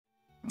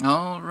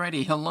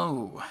Alrighty,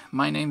 hello.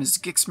 My name is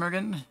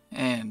Gixmergan,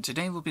 and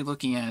today we'll be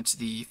looking at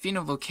the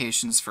Pheno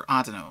locations for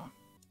Audino.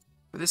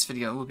 For this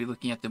video, we'll be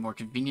looking at the more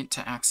convenient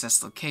to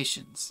access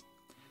locations.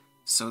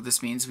 So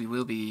this means we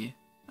will be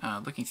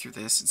looking through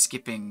this and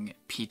skipping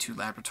P2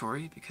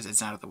 Laboratory because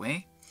it's out of the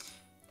way,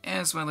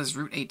 as well as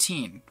Route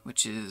 18,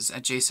 which is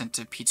adjacent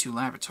to P2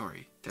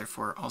 Laboratory,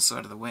 therefore also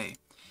out of the way.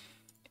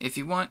 If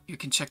you want, you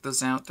can check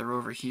those out. They're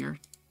over here.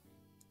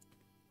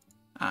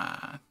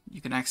 You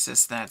can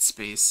access that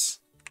space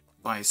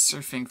by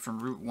surfing from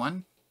Route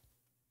 1,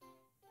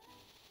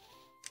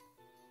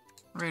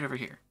 right over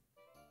here.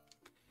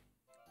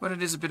 But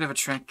it is a bit of a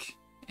trek,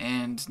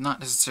 and not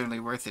necessarily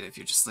worth it if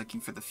you're just looking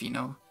for the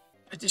Pheno.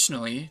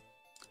 Additionally,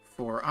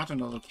 for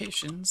Audino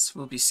locations,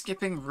 we'll be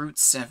skipping Route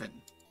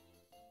 7.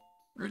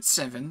 Route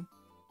 7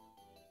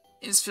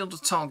 is filled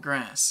with tall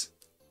grass,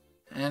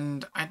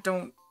 and I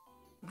don't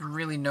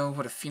really know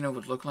what a Pheno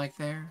would look like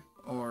there,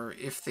 or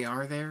if they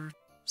are there,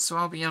 so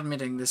I'll be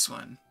omitting this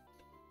one.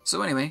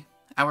 So anyway,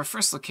 our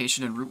first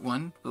location in Route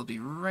 1 will be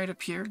right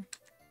up here,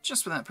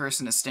 just where that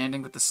person is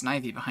standing with the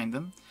Snivy behind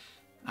them.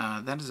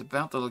 That is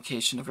about the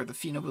location of where the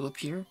Pheno will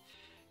appear.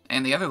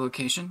 And the other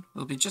location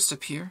will be just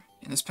up here,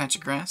 in this patch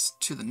of grass,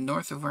 to the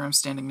north of where I'm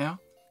standing now.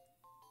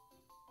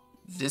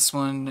 This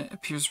one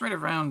appears right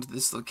around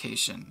this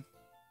location.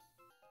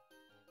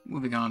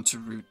 Moving on to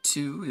Route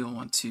 2, you'll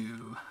want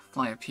to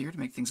fly up here to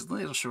make things a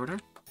little shorter.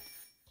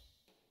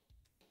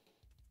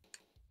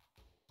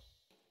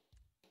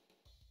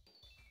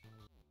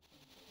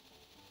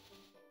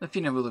 The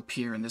Pheno will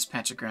appear in this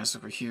patch of grass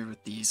over here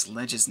with these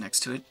ledges next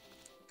to it.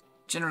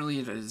 Generally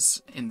it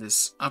is in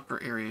this upper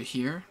area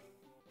here,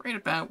 right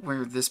about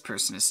where this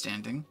person is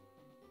standing.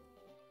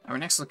 Our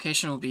next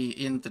location will be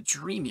in the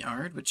Dream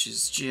Yard, which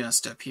is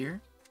just up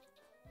here.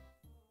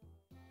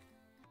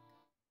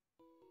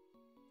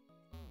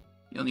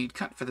 You'll need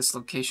cut for this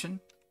location,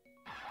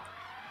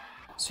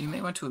 so you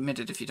may want to omit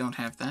it if you don't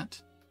have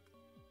that.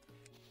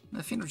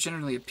 The Pheno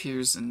generally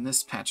appears in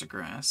this patch of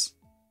grass,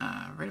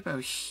 right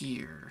about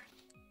here.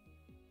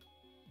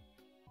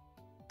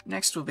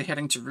 Next, we'll be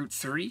heading to Route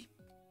 3.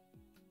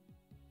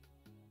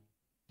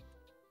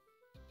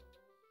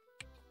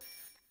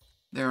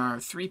 There are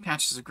 3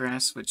 patches of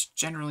grass which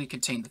generally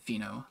contain the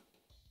Pheno.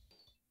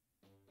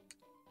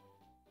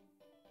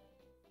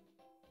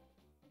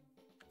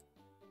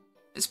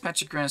 This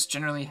patch of grass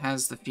generally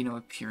has the Pheno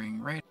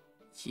appearing right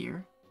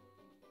here.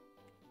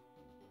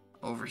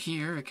 Over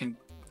here, it can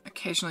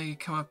occasionally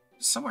come up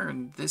somewhere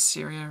in this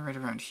area, right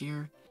around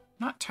here.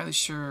 Not entirely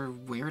sure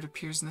where it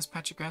appears in this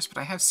patch of grass, but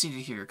I have seen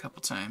it here a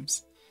couple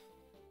times.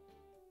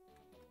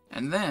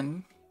 And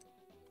then,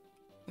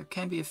 there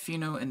can be a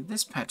Pheno in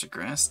this patch of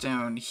grass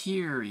down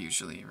here,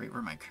 usually, right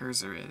where my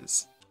cursor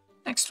is.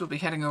 Next, we'll be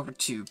heading over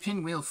to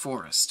Pinwheel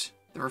Forest.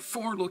 There are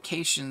 4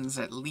 locations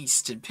at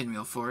least in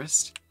Pinwheel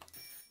Forest.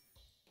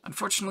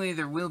 Unfortunately,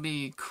 there will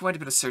be quite a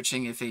bit of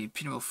searching if a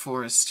Pinwheel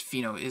Forest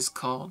Pheno is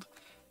called.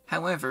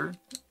 However,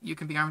 you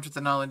can be armed with the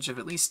knowledge of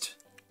at least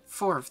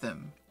 4 of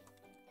them.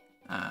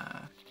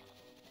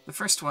 The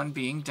first one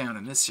being down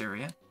in this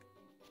area.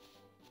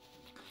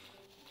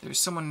 There's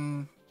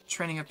someone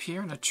training up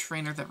here and a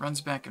trainer that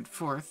runs back and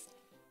forth.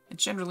 And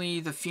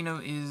generally, the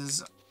Pheno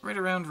is right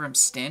around where I'm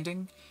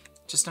standing,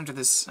 just under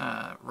this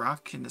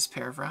rock in this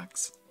pair of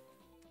rocks.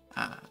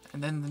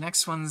 And then the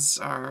next ones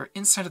are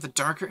inside of the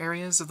darker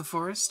areas of the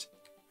forest.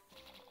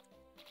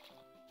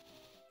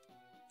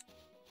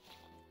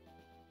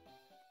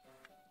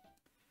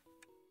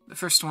 The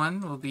first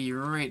one will be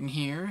right in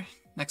here,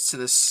 next to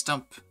this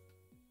stump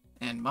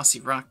and mossy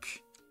rock.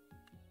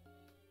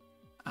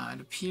 It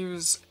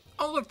appears...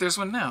 Oh look, there's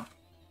one now!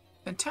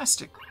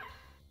 Fantastic!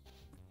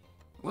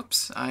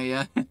 Whoops,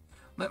 I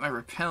let my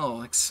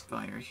repel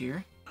expire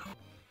here.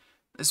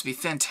 This would be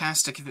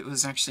fantastic if it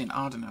was actually an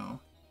Audino.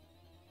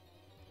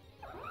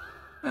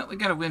 Well, we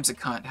got a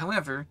Whimsicott.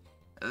 However,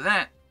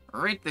 that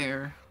right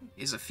there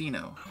is a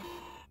Pheno.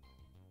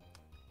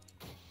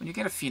 When you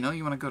get a Pheno,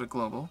 you want to go to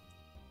Global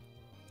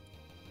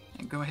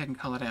and go ahead and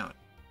call it out.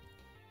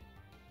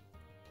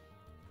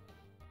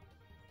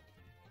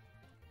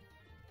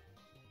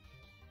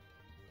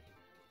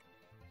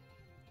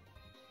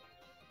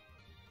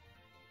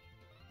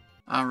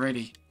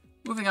 Alrighty.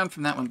 Moving on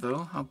from that one,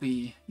 though, I'll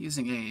be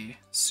using a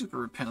Super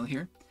Repel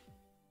here.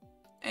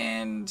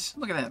 And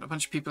look at that, a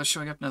bunch of people are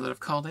showing up now that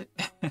I've called it.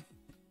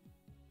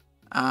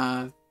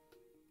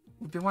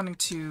 We'll be wanting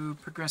to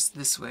progress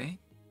this way.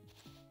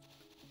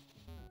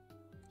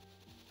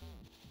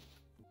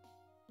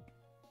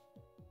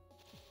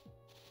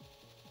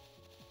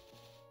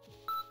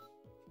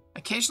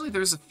 Occasionally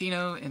there's a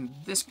Pheno in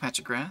this patch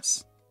of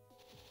grass.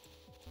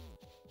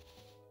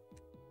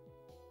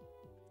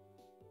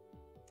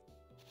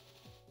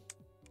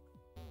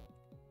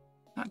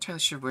 Not entirely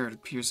sure where it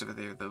appears over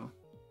there, though.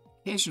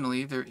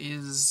 Occasionally, there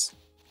is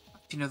a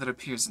Pheno that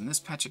appears in this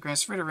patch of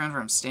grass right around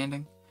where I'm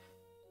standing.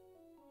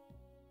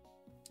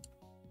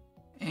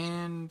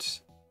 And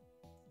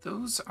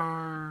those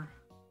are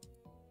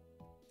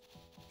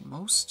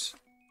most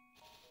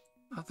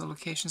of the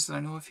locations that I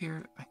know of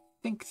here. I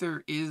think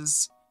there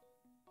is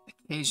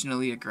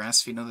occasionally a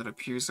grass Pheno that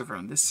appears over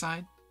on this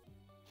side.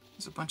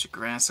 There's a bunch of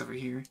grass over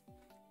here.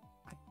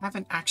 I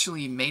haven't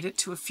actually made it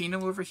to a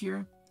Pheno over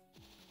here,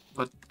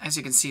 but as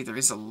you can see, there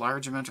is a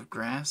large amount of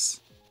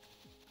grass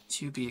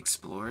to be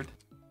explored.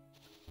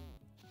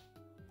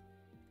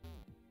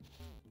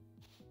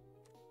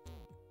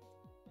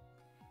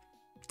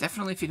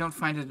 Definitely, if you don't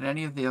find it in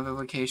any of the other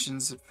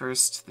locations at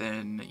first,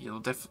 then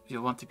you'll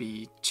want to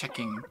be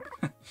checking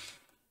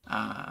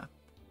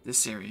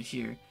this area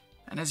here.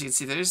 And as you can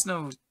see, there is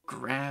no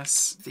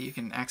grass that you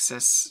can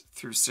access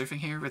through surfing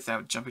here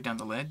without jumping down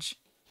the ledge.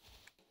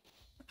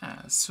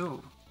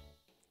 So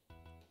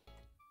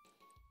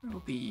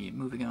we'll be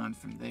moving on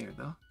from there,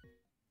 though.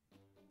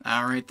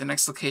 Alright, the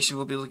next location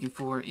we'll be looking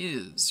for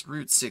is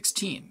Route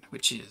 16,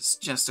 which is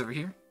just over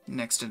here,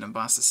 next to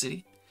Nimbasa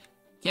City.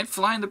 Can't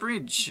fly on the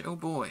bridge! Oh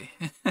boy.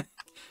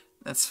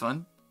 That's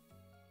fun.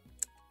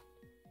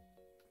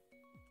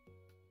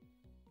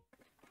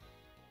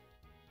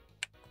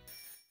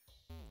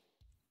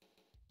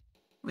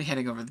 We'll be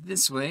heading over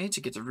this way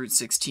to get to Route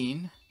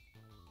 16.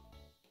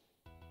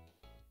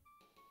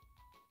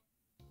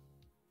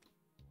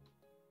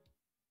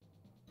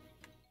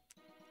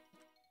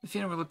 The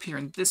Pheno will appear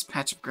in this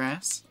patch of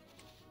grass,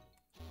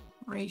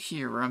 right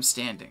here where I'm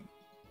standing.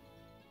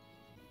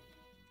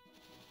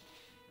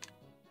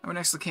 Our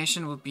next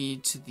location will be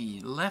to the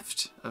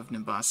left of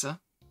Nimbasa.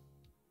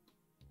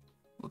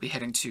 We'll be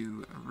heading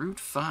to Route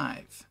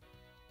 5.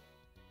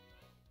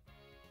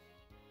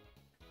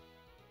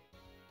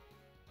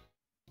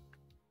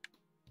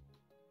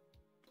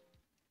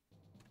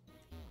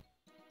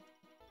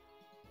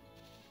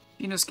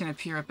 Phenos can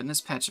appear up in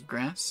this patch of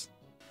grass.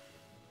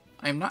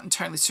 I am not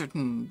entirely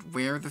certain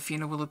where the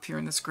Pheno will appear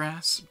in this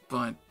grass,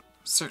 but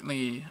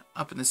certainly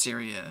up in this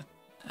area,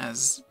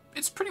 as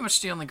it's pretty much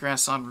the only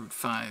grass on Route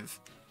 5.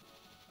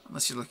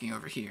 Unless you're looking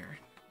over here.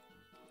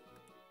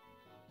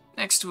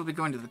 Next, we'll be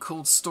going to the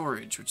cold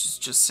storage, which is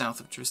just south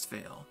of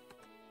Dristvale.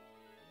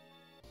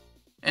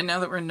 And now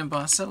that we're in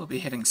Nimbasa, we'll be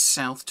heading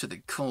south to the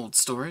cold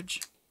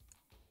storage.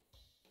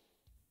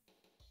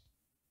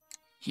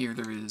 Here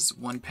there is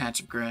one patch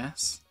of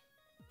grass.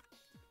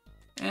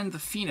 And the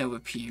Pheno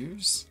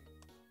appears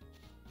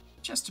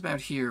just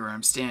about here where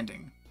I'm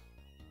standing.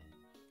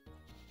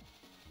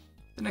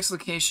 The next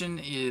location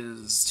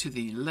is to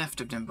the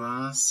left of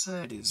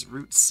Nimbasa. It is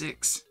Route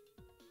 6.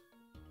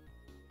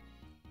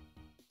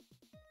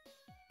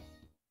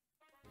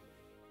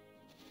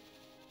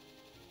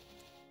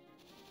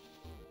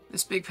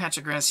 This big patch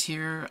of grass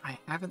here, I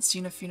haven't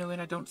seen a Pheno in,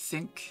 I don't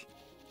think.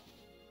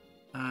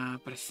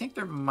 But I think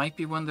there might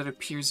be one that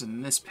appears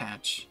in this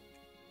patch.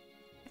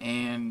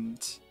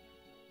 And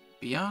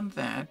beyond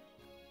that,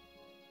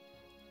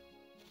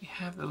 we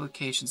have the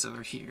locations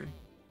over here.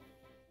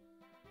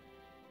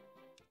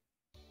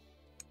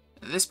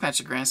 This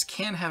patch of grass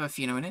can have a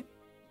Pheno in it,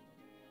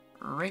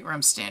 right where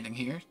I'm standing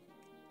here.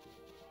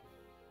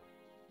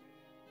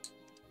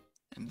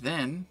 And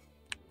then,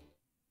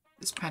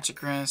 this patch of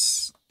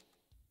grass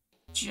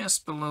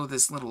just below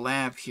this little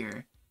lab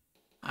here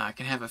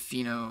can have a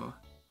Pheno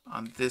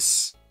on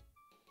this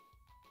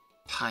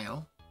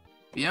tile.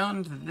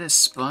 Beyond this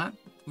spot,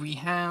 we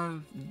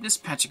have this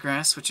patch of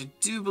grass, which I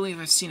do believe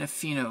I've seen a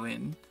Pheno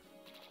in.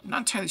 I'm not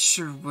entirely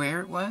sure where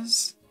it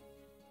was,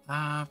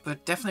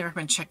 but definitely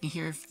recommend checking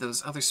here if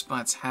those other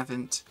spots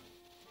haven't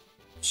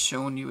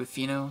shown you a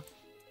Pheno.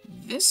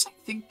 This, I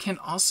think, can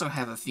also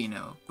have a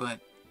Pheno, but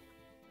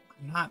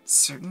I'm not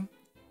certain.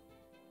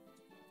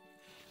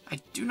 I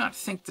do not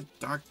think the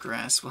dark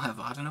grass will have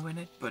Audino in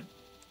it, but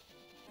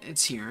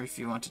it's here if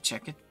you want to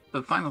check it.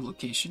 The final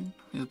location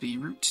will be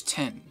Route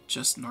 10,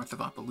 just north of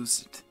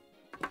Opelousas.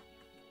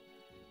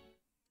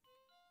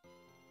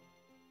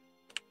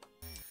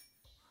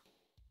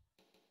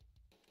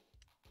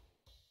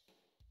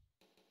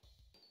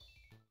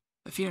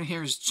 The Pheno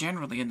here is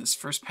generally in this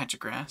first patch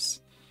of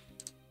grass,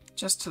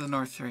 just to the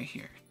north right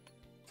here.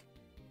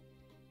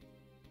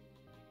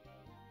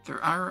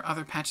 There are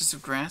other patches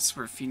of grass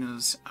where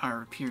Phenos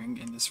are appearing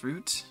in this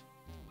route.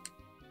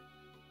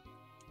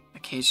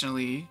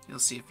 Occasionally, you'll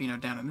see a Pheno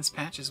down in this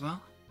patch as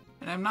well.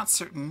 And I'm not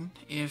certain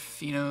if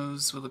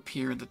Phenos will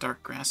appear in the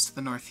dark grass to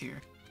the north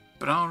here.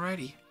 But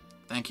alrighty,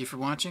 thank you for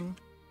watching,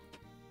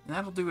 and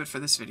that'll do it for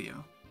this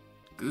video.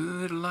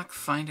 Good luck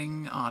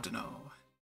finding Audino.